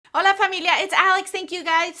Hola familia, it's Alex. Thank you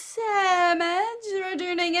guys so much for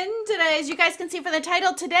tuning in today. As you guys can see from the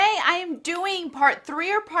title, today I am doing part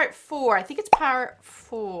 3 or part 4. I think it's part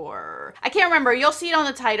 4. I can't remember. You'll see it on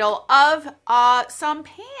the title of some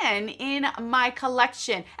pan in my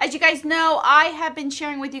collection. As you guys know, I have been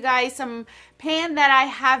sharing with you guys some pan that I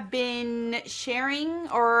have been sharing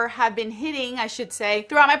or have been hitting, I should say,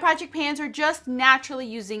 throughout my project pans or just naturally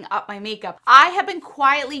using up my makeup. I have been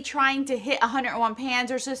quietly trying to hit 101 pans.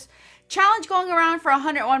 There's this challenge going around for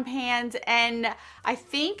 101 pans, and I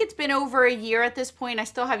think it's been over a year at this point. I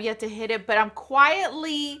still have yet to hit it, but I'm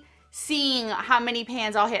quietly seeing how many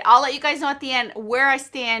pans I'll hit. I'll let you guys know at the end where I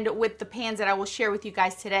stand with the pans that I will share with you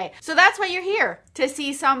guys today. So that's why you're here, to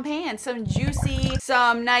see some pans, some juicy,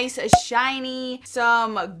 some nice shiny,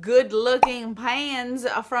 some good looking pans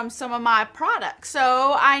from some of my products.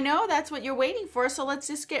 So I know that's what you're waiting for, so let's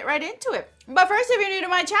just get right into it. But first, if you're new to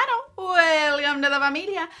my channel, welcome to the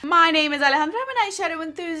familia. My name is Alejandra. I'm an eyeshadow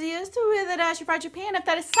enthusiast with a dash of project pan. If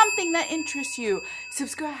that is something that interests you,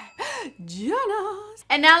 subscribe, join us.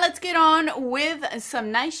 And now let's get on with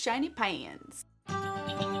some nice shiny pans.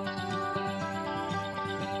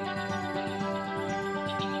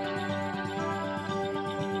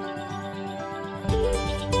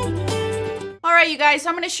 Alright you guys, so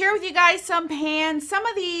I'm going to share with you guys some pans. Some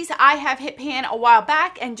of these I have hit pan a while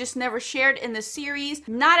back and just never shared in the series.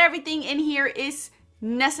 Not everything in here is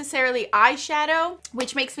necessarily eyeshadow,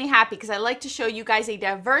 which makes me happy because I like to show you guys a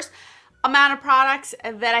diverse amount of products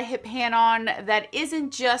that I hit pan on that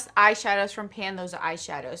isn't just eyeshadows from Pan Those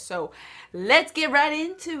Eyeshadows. So let's get right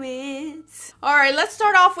into it. Alright, let's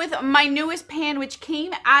start off with my newest pan, which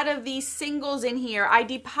came out of these singles in here. I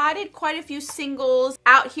depotted quite a few singles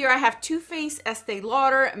out here. I have Too Faced, Estee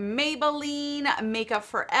Lauder, Maybelline, Makeup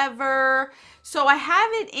Forever. So I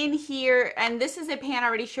have it in here, and this is a pan I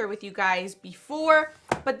already shared with you guys before,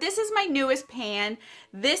 but this is my newest pan.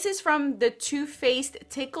 This is from the Too Faced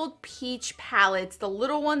Tickled Peach palettes, the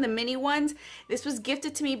little one, the mini ones. This was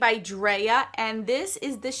gifted to me by Drea, and this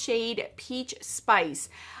is the shade Peach Spice.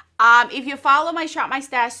 If you follow my Shop My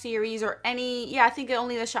Stash series or any, I think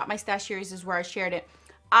only the Shop My Stash series is where I shared it.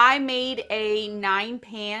 I made a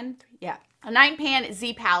 9-pan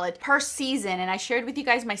Z palette per season, and I shared with you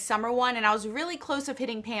guys my summer one, and I was really close of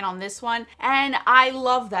hitting pan on this one, and I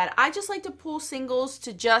love that. I just like to pull singles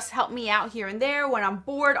to just help me out here and there when I'm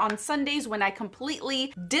bored on Sundays, when I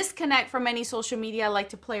completely disconnect from any social media. I like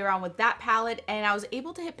to play around with that palette, and I was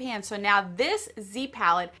able to hit pan. So now this Z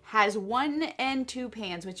palette has 1 and 2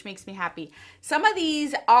 pans, which makes me happy. Some of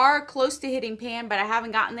these are close to hitting pan, but I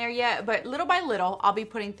haven't gotten there yet, but little by little I'll be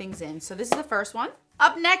putting things in. So this is the first one.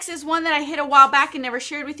 Up next is one that I hit a while back and never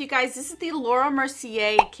shared with you guys. This is the Laura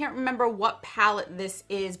Mercier. I can't remember what palette this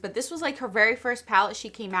is, but this was like her very first palette she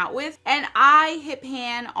came out with. And I hit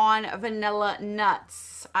pan on Vanilla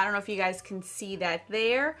Nuts. I don't know if you guys can see that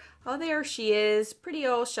there. Oh, there she is. Pretty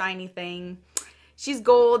old shiny thing. She's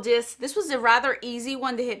gorgeous. This was a rather easy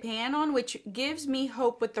one to hit pan on, which gives me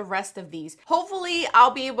hope with the rest of these. Hopefully,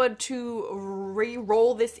 I'll be able to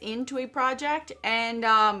re-roll this into a project and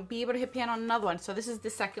be able to hit pan on another one. So this is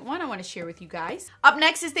the second one I want to share with you guys. Up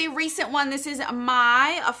next is the recent one. This is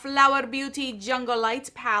my Flower Beauty Jungle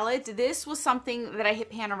Lights palette. This was something that I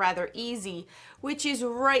hit pan on rather easy, which is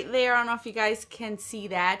right there. I don't know if you guys can see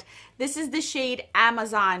that. This is the shade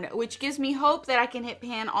Amazon, which gives me hope that I can hit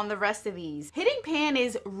pan on the rest of these. Hitting pan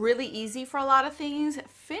is really easy for a lot of things.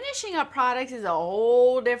 Finishing up products is a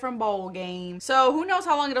whole different ball game. So who knows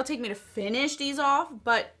how long it'll take me to finish these off,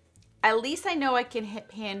 but at least I know I can hit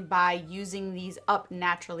pan by using these up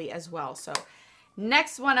naturally as well. So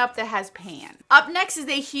next one up that has pan. Up next is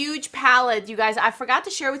a huge palette, you guys. I forgot to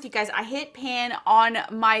share with you guys, I hit pan on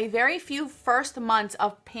my very few first months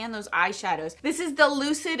of Pan Those Eyeshadows. This is the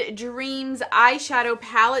Lucid Dreams eyeshadow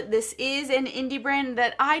palette. This is an indie brand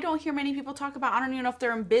that I don't hear many people talk about. I don't even know if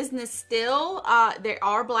they're in business still. They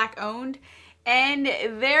are Black owned. And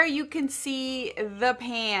there you can see the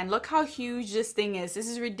pan. Look how huge this thing is. This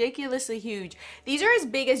is ridiculously huge. These are as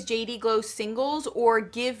big as JD Glow singles or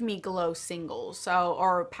Give Me Glow singles, so,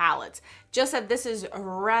 or palettes. Just that this is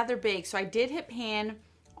rather big. So I did hit pan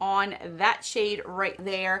on that shade right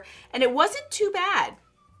there, and it wasn't too bad.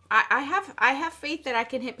 I have faith that I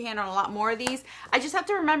can hit pan on a lot more of these. I just have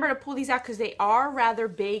to remember to pull these out because they are rather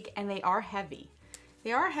big and they are heavy.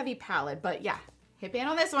 They are a heavy palette, but yeah. Hit pan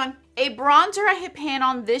on this one. A bronzer I hit pan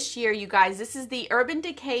on this year, you guys. This is the Urban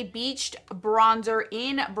Decay Beached Bronzer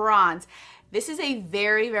in Bronze. This is a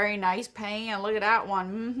very, very nice pan. Look at that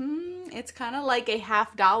one. It's kind of like a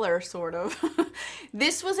 $50 sort of.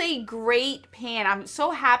 This was a great pan. I'm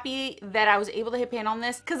so happy that I was able to hit pan on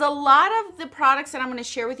this, because a lot of the products that I'm going to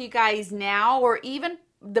share with you guys now, or even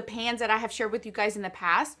the pans that I have shared with you guys in the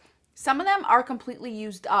past, some of them are completely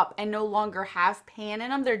used up and no longer have pan in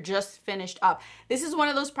them. They're just finished up. This is one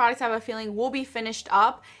of those products I have a feeling will be finished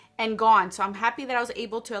up and gone. So I'm happy that I was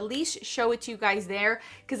able to at least show it to you guys there,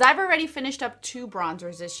 because I've already finished up 2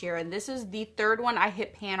 bronzers this year, and this is the 3rd one I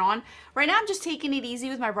hit pan on. Right now I'm just taking it easy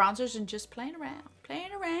with my bronzers and just playing around,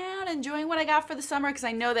 enjoying what I got for the summer, because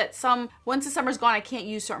I know that once the summer's gone, I can't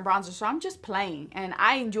use certain bronzers, so I'm just playing, and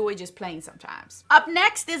I enjoy just playing sometimes. Up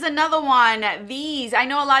next is another one. These, I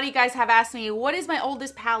know a lot of you guys have asked me, what is my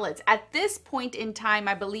oldest palettes? At this point in time,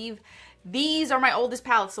 I believe these are my oldest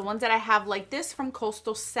palettes, the ones that I have like this from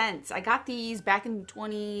Coastal Scents. I got these back in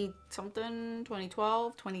 20-something,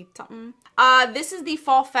 2012, 20-something. This is the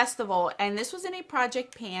Fall Festival, and this was in a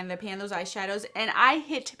project pan, the pan those eyeshadows, and I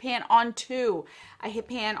hit pan on 2. I hit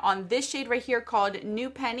pan on this shade right here called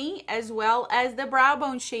New Penny, as well as the brow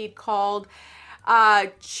bone shade called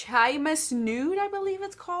Chimus Nude, I believe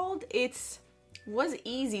it's called. Was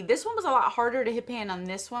easy. This one was a lot harder to hit pan on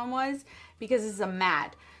this one because it's a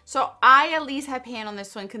matte. So I at least had pan on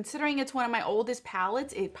this one, considering it's one of my oldest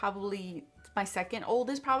palettes. It's my 2nd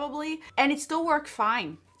oldest probably, and it still worked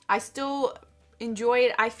fine. I still enjoy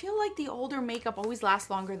it. I feel like the older makeup always lasts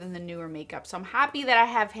longer than the newer makeup, so I'm happy that I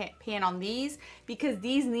have pan on these, because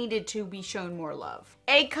these needed to be shown more love.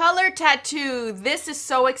 A color tattoo. This is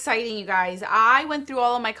so exciting, you guys. I went through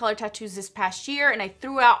all of my color tattoos this past year, and I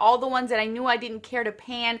threw out all the ones that I knew I didn't care to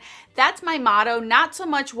pan. That's my motto. Not so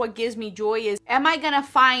much what gives me joy is, am I gonna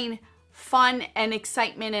find fun and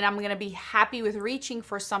excitement, and I'm gonna be happy with reaching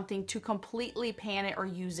for something to completely pan it or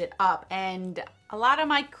use it up. And a lot of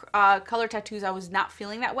my color tattoos, I was not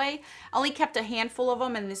feeling that way. I only kept a handful of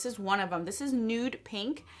them, and this is one of them. This is Nude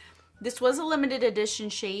Pink. This was a limited edition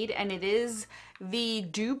shade, and it is the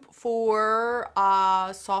dupe for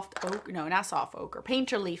Soft Ochre, no, not Soft Ochre,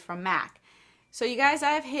 Painter Leaf from MAC. So you guys,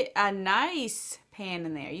 I have hit a nice pan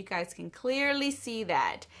in there. You guys can clearly see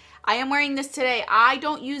that. I am wearing this today. I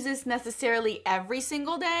don't use this necessarily every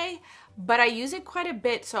single day, but I use it quite a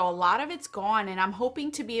bit, so a lot of it's gone, and I'm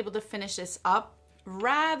hoping to be able to finish this up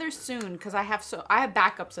rather soon, because I have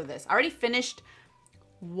backups of this. I already finished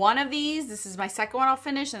one of these. This is my 2nd one I'll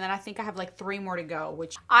finish, and then I think I have like 3 more to go,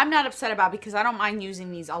 which I'm not upset about because I don't mind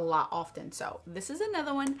using these a lot often. So this is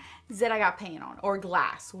another one that I got pan on, or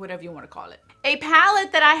glass, whatever you want to call it. A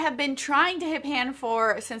palette that I have been trying to hit pan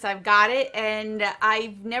for since I've got it, and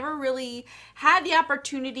I've never really had the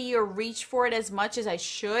opportunity or reach for it as much as I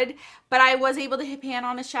should, but I was able to hit pan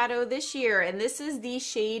on a shadow this year, and this is the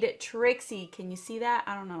shade Trixie. Can you see that?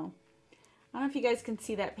 I don't know if you guys can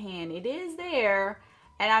see that pan. It is there.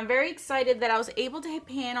 And I'm very excited that I was able to hit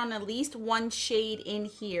pan on at least one shade in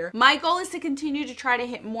here. My goal is to continue to try to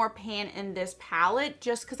hit more pan in this palette,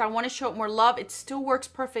 just because I want to show it more love. It still works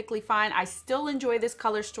perfectly fine. I still enjoy this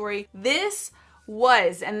color story. And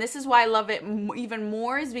this is why I love it even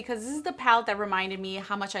more, is because this is the palette that reminded me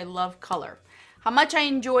how much I love color. How much I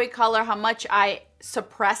enjoy color, how much I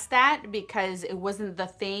suppressed that because it wasn't the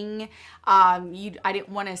thing. I didn't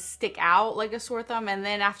want to stick out like a sore thumb. And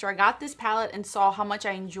then after I got this palette and saw how much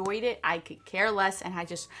I enjoyed it, I could care less, and I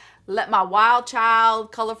just let my wild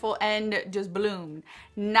child colorful end just bloom.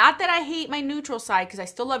 Not that I hate my neutral side, because I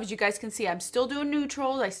still love it. As you guys can see, I'm still doing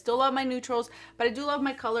neutrals. I still love my neutrals, but I do love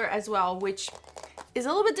my color as well, which is a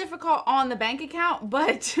little bit difficult on the bank account,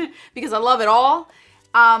 but because I love it all.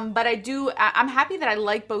 But I'm happy that I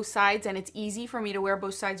like both sides, and it's easy for me to wear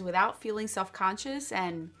both sides without feeling self-conscious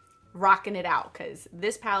and rocking it out, because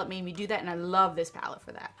this palette made me do that, and I love this palette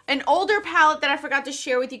for that. An older palette that I forgot to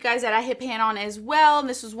share with you guys that I hit pan on as well, and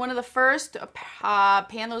this was one of the first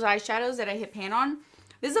pan those eyeshadows that I hit pan on.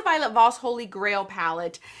 This is a Violet Voss Holy Grail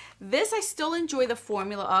palette. This I still enjoy the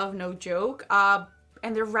formula of, no joke,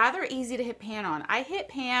 and they're rather easy to hit pan on. I hit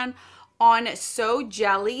pan on So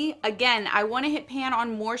Jelly. Again, I want to hit pan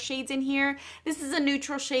on more shades in here. This is a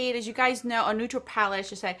neutral shade, as you guys know, a neutral palette, I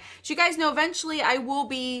should say. As you guys know, eventually I will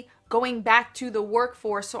be going back to the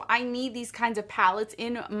workforce, so I need these kinds of palettes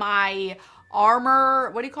in my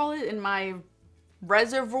armor, what do you call it? In my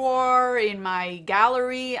reservoir, in my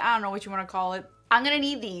gallery, I don't know what you want to call it. I'm gonna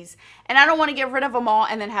need these, and I don't want to get rid of them all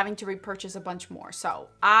and then having to repurchase a bunch more. So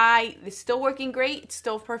it's still working great, it's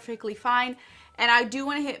still perfectly fine, and I do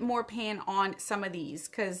want to hit more pan on some of these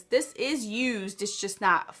because this is used, it's just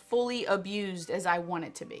not fully abused as I want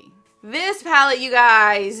it to be. This palette, you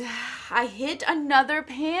guys, I hit another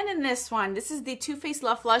pan in this one. This is the Too Faced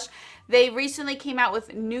Love Flush. They recently came out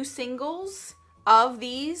with new singles of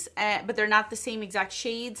these, but they're not the same exact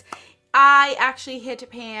shades. I actually hit a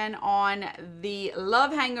pan on the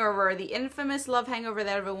Love Hangover, the infamous Love Hangover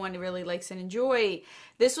that everyone really likes and enjoy.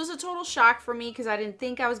 This was a total shock for me because I didn't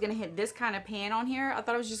think I was going to hit this kind of pan on here. I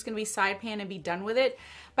thought it was just going to be side pan and be done with it.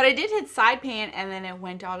 But I did hit side pan and then it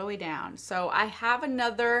went all the way down. So I have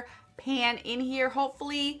another pan in here.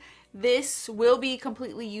 Hopefully this will be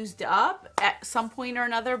completely used up at some point or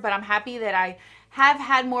another, but I'm happy that I have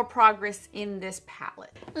had more progress in this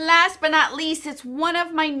palette. Last but not least, it's one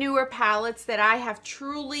of my newer palettes that I have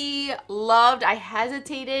truly loved. I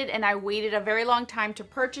hesitated and I waited a very long time to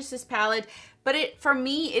purchase this palette, but for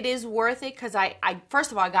me it is worth it because I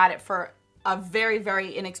first of all, I got it for a very,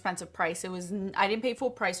 very inexpensive price. I didn't pay full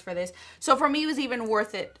price for this. So for me, it was even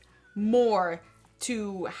worth it more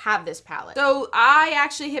to have this palette. So I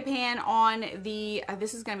actually hit pan on the,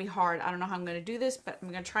 this is gonna be hard. I don't know how I'm gonna do this, but I'm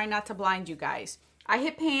gonna try not to blind you guys. I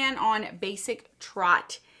hit pan on Basic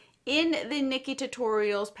Trot in the Nikki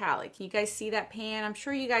Tutorials palette. Can you guys see that pan? I'm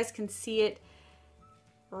sure you guys can see it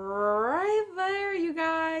right there, you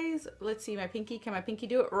guys. Let's see my pinky. Can my pinky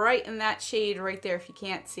do it? Right in that shade right there if you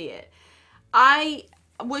can't see it. I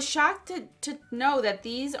was shocked to know that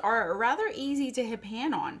these are rather easy to hit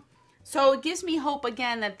pan on. So it gives me hope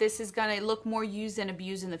again that this is going to look more used and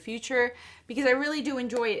abused in the future because I really do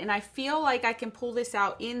enjoy it and I feel like I can pull this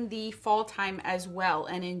out in the fall time as well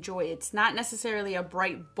and enjoy it. It's not necessarily a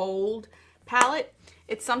bright, bold palette.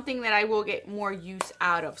 It's something that I will get more use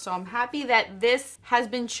out of. So I'm happy that this has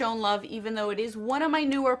been shown love even though it is one of my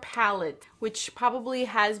newer palettes, which probably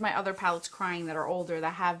has my other palettes crying that are older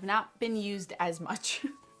that have not been used as much.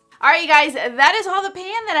 Alright, you guys, that is all the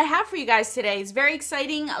pan that I have for you guys today. It's very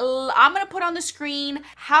exciting. I'm going to put on the screen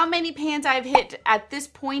how many pans I've hit at this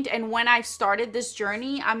point and when I've started this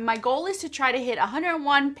journey. My goal is to try to hit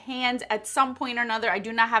 101 pans at some point or another. I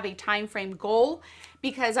do not have a time frame goal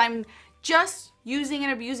because I'm just using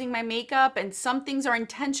and abusing my makeup, and some things are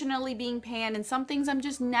intentionally being panned and some things I'm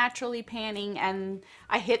just naturally panning and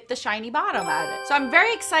I hit the shiny bottom at it. So I'm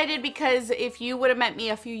very excited because if you would have met me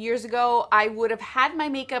a few years ago, I would have had my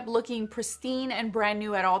makeup looking pristine and brand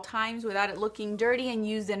new at all times without it looking dirty and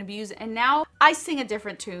used and abused, and now I sing a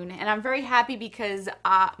different tune and I'm very happy because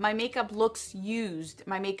my makeup looks used,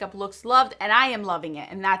 my makeup looks loved, and I am loving it,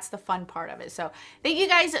 and that's the fun part of it. So thank you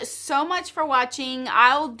guys so much for watching.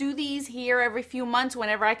 I'll do these here every few months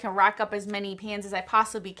whenever I can rack up as many pans as I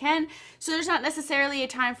possibly can. So there's not necessarily a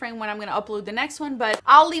time frame when I'm going to upload the next one, but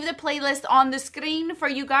I'll leave the playlist on the screen for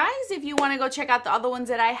you guys if you want to go check out the other ones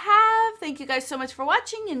that I have. Thank you guys so much for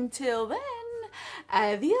watching. Until then,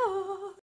 adios.